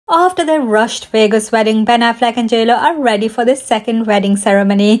After their rushed Vegas wedding, Ben Affleck and J Lo are ready for their second wedding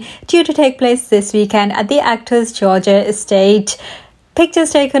ceremony, due to take place this weekend at the actor's Georgia estate.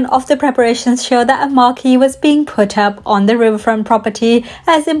 Pictures taken of the preparations show that a marquee was being put up on the riverfront property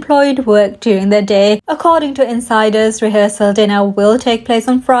as employed work during the day. According to insiders, rehearsal dinner will take place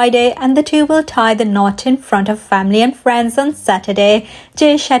on Friday and the two will tie the knot in front of family and friends on Saturday.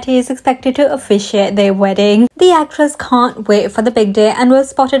 Shetty is expected to officiate their wedding. The actress can't wait for the big day and was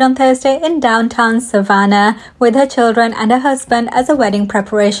spotted on Thursday in downtown Savannah with her children and her husband as the wedding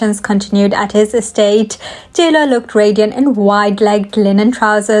preparations continued at his estate. J Lo looked radiant in wide-legged linen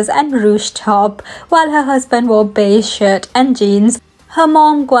trousers and ruched top, while her husband wore beige shirt and jeans. Her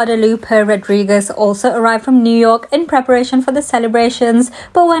mom, Guadalupe Rodriguez, also arrived from New York in preparation for the celebrations,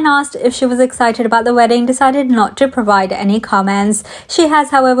 but when asked if she was excited about the wedding, decided not to provide any comments. She has,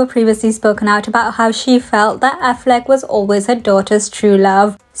 however, previously spoken out about how she felt that Affleck was always her daughter's true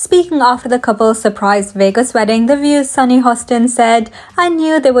love. Speaking after the couple's surprise Vegas wedding, The View's Sunny Hostin said, "I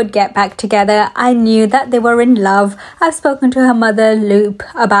knew they would get back together. I knew that they were in love. I've spoken to her mother, Lupe,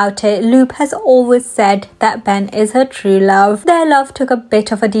 about it. Lupe has always said that Ben is her true love." Their love took a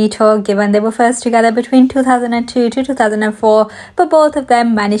bit of a detour given they were first together between 2002 to 2004, but both of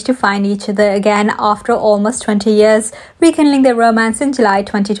them managed to find each other again after almost 20 years, rekindling their romance in July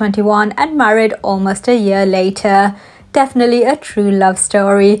 2021 and married almost a year later. Definitely a true love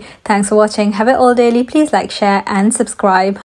story. Thanks for watching. Have it all daily. Please like, share and subscribe.